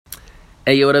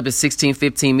Hey, yo, what up? It's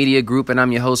 1615 Media Group, and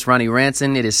I'm your host, Ronnie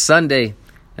Ranson. It is Sunday,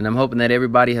 and I'm hoping that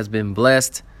everybody has been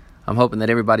blessed. I'm hoping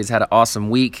that everybody's had an awesome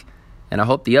week, and I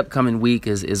hope the upcoming week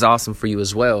is awesome for you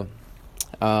as well.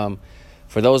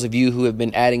 For those of you who have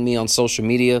been adding me on social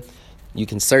media, you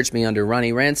can search me under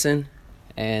Ronnie Ranson.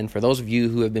 And for those of you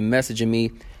who have been messaging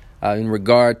me in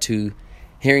regard to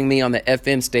hearing me on the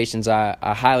FM stations, I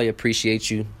highly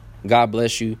appreciate you. God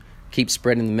bless you. Keep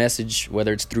spreading the message,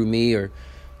 whether it's through me or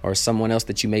someone else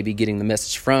that you may be getting the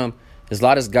message from. As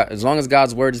long as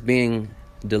God's word is being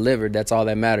delivered, that's all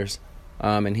that matters.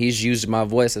 And he's used my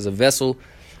voice as a vessel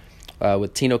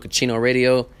with Tino Cachino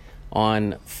Radio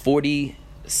on 40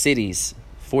 cities,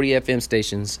 40 FM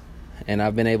stations. And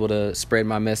I've been able to spread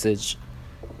my message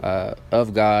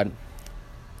of God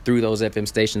through those FM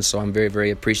stations. So I'm very, very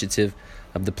appreciative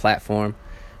of the platform.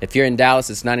 If you're in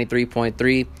Dallas, it's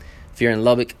 93.3. If you're in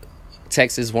Lubbock,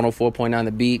 Texas, 104.9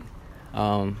 The Beat.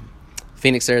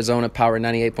 Phoenix, Arizona, Power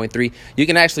 98.3. You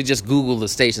can actually just Google the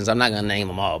stations. I'm not going to name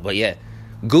them all, but yeah,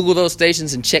 Google those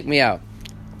stations and check me out.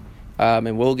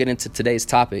 And we'll get into today's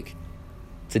topic.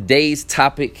 Today's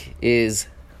topic is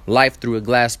life through a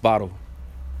glass bottle.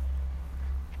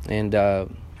 And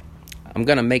I'm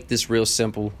going to make this real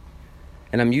simple.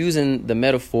 And I'm using the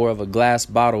metaphor of a glass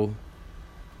bottle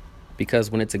because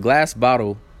when it's a glass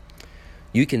bottle,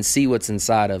 you can see what's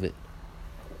inside of it.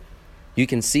 You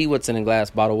can see what's in a glass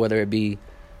bottle, whether it be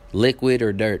liquid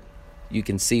or dirt. You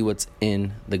can see what's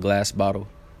in the glass bottle.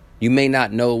 You may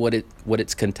not know what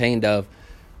it's contained of,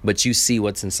 but you see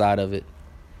what's inside of it.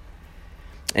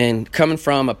 And coming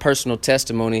from a personal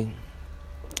testimony,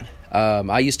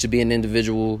 I used to be an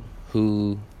individual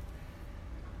who,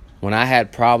 when I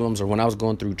had problems or when I was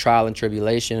going through trial and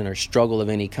tribulation or struggle of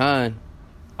any kind,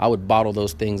 I would bottle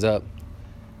those things up.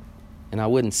 And I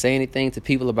wouldn't say anything to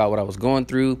people about what I was going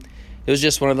through. It was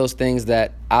just one of those things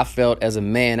that I felt as a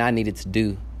man I needed to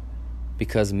do,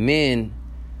 because men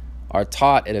are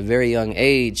taught at a very young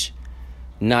age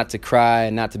not to cry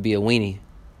and not to be a weenie,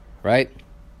 right?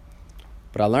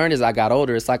 But I learned as I got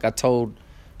older, it's like I told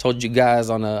you guys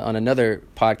on another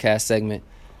podcast segment,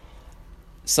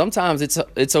 sometimes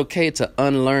it's okay to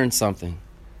unlearn something.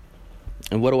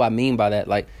 And what do I mean by that?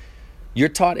 Like, you're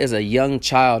taught as a young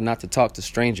child not to talk to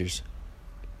strangers.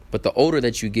 But the older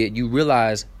that you get, you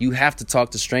realize you have to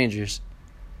talk to strangers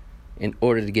in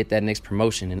order to get that next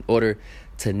promotion, in order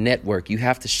to network. You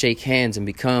have to shake hands and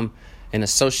become an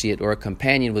associate or a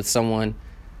companion with someone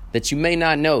that you may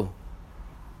not know,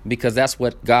 because that's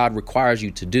what God requires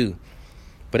you to do.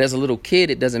 But as a little kid,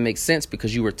 it doesn't make sense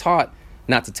because you were taught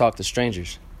not to talk to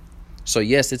strangers. So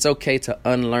yes, it's okay to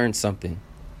unlearn something.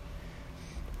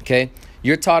 Okay?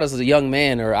 You're taught as a young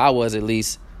man, or I was at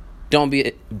least, don't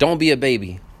be a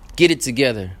baby. Get it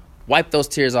together. Wipe those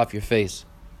tears off your face.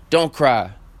 Don't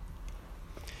cry.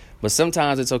 But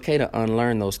sometimes it's okay to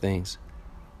unlearn those things.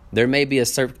 There may be a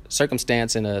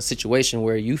circumstance in a situation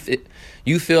where you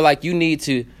feel like you need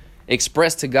to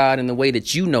express to God in the way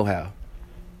that you know how.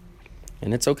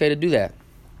 And it's okay to do that.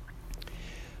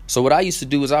 So what I used to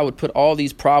do is I would put all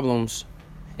these problems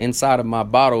inside of my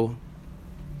bottle,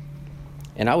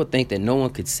 and I would think that no one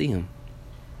could see them.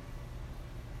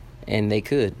 And they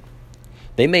could.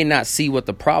 They may not see what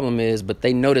the problem is, but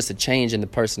they notice a change in the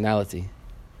personality.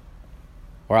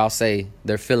 Or I'll say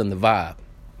they're feeling the vibe.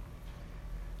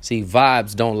 See,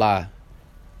 vibes don't lie.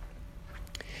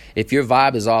 If your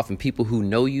vibe is off and people who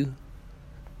know you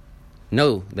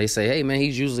know, they say, hey, man,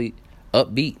 he's usually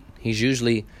upbeat. He's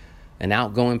usually an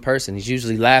outgoing person. He's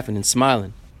usually laughing and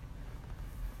smiling.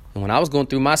 And when I was going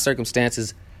through my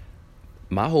circumstances,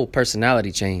 my whole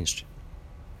personality changed.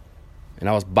 And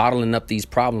I was bottling up these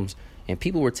problems. And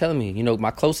people were telling me,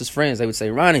 my closest friends, they would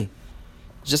say, Ronnie,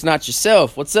 just not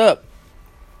yourself. What's up?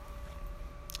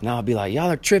 And I'll be like,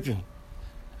 y'all are tripping.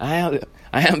 I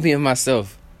am being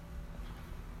myself.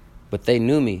 But they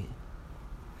knew me.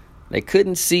 They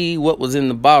couldn't see what was in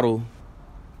the bottle,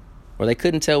 or they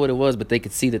couldn't tell what it was, but they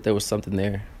could see that there was something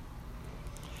there.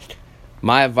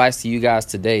 My advice to you guys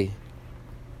today,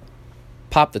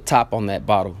 pop the top on that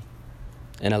bottle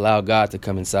and allow God to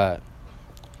come inside.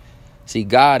 See,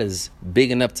 God is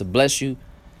big enough to bless you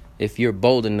if you're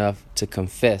bold enough to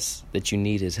confess that you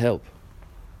need his help.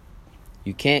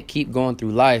 You can't keep going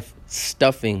through life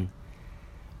stuffing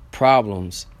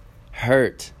problems,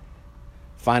 hurt,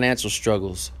 financial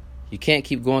struggles. You can't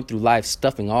keep going through life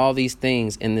stuffing all these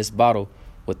things in this bottle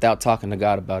without talking to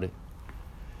God about it.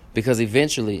 Because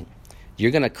eventually,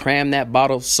 you're going to cram that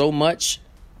bottle so much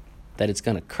that it's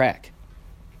going to crack.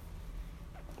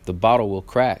 The bottle will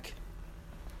crack.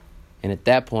 And at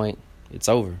that point, it's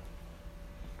over.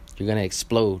 You're going to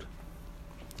explode.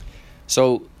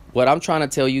 So what I'm trying to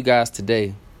tell you guys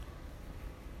today,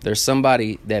 there's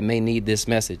somebody that may need this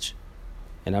message.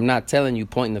 And I'm not telling you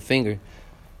pointing the finger,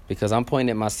 because I'm pointing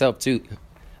at myself too.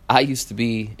 I used to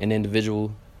be an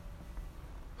individual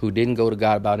who didn't go to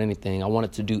God about anything. I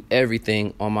wanted to do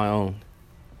everything on my own.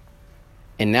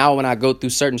 And now when I go through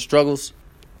certain struggles,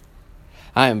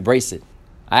 I embrace it.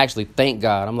 I actually thank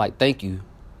God. I'm like, thank you.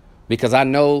 Because I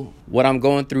know what I'm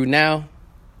going through now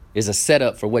is a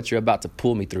setup for what you're about to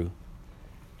pull me through.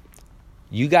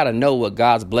 You got to know what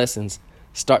God's blessings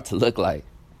start to look like.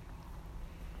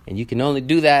 And you can only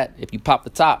do that if you pop the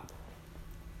top.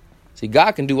 See,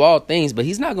 God can do all things, but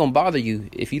he's not going to bother you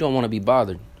if you don't want to be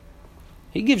bothered.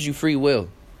 He gives you free will.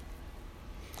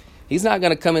 He's not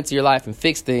going to come into your life and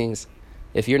fix things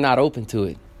if you're not open to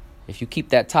it. If you keep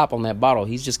that top on that bottle,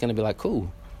 he's just going to be like,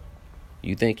 cool.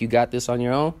 You think you got this on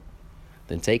your own?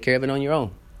 Then take care of it on your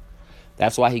own.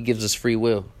 That's why he gives us free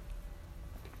will.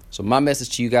 So my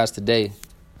message to you guys today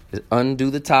is undo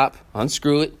the top,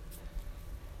 unscrew it,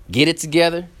 get it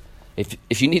together.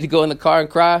 If you need to go in the car and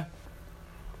cry,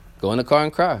 go in the car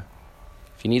and cry.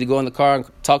 If you need to go in the car and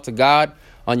talk to God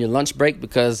on your lunch break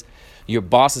because your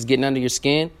boss is getting under your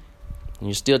skin and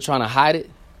you're still trying to hide it,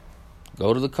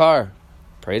 go to the car,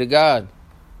 pray to God,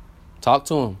 talk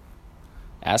to him,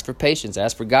 ask for patience,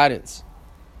 ask for guidance,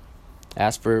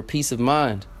 ask for peace of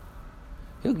mind.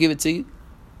 He'll give it to you.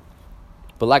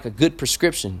 But like a good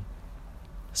prescription,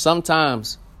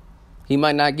 sometimes he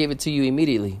might not give it to you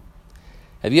immediately.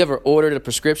 Have you ever ordered a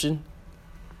prescription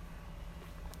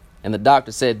and the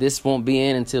doctor said this won't be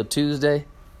in until Tuesday?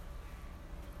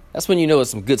 That's when you know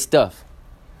it's some good stuff.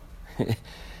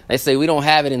 They say we don't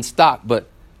have it in stock, but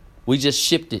we just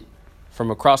shipped it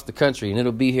from across the country and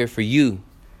it'll be here for you,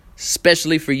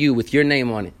 especially for you with your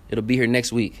name on it. It'll be here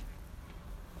next week.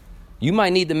 You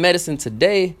might need the medicine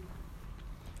today,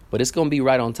 but it's going to be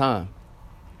right on time.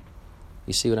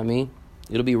 You see what I mean?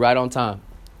 It'll be right on time.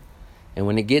 And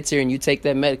when it gets here and you take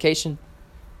that medication,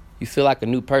 you feel like a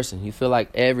new person. You feel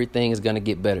like everything is going to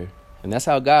get better. And that's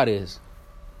how God is.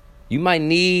 You might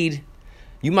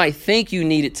think you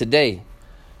need it today.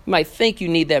 You might think you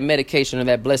need that medication or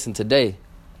that blessing today.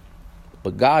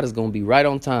 But God is going to be right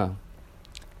on time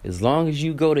as long as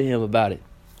you go to him about it.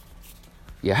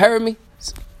 You heard me?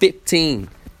 It's 15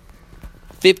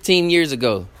 years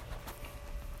ago,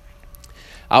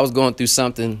 I was going through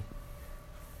something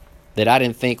that I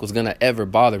didn't think was going to ever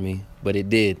bother me, but it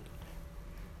did.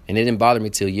 And it didn't bother me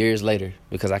till years later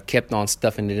because I kept on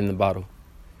stuffing it in the bottle.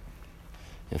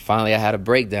 And finally I had a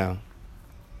breakdown.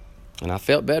 And I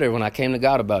felt better when I came to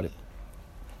God about it.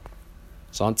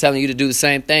 So I'm telling you to do the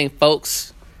same thing,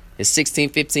 folks. It's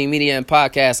 1615 Media and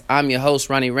Podcast. I'm your host,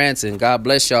 Ronnie Ranson. God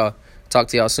bless y'all. Talk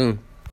to y'all soon.